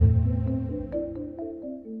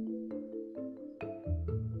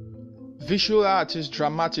Visual art is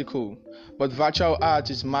dramatical, but virtual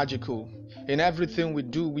art is magical. In everything we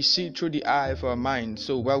do, we see through the eye of our mind.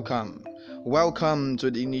 So, welcome. Welcome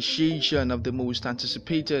to the initiation of the most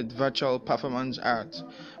anticipated virtual performance art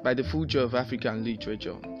by the future of African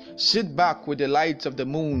literature. Sit back with the light of the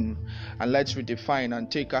moon and let's redefine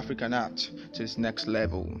and take African art to its next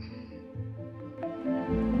level.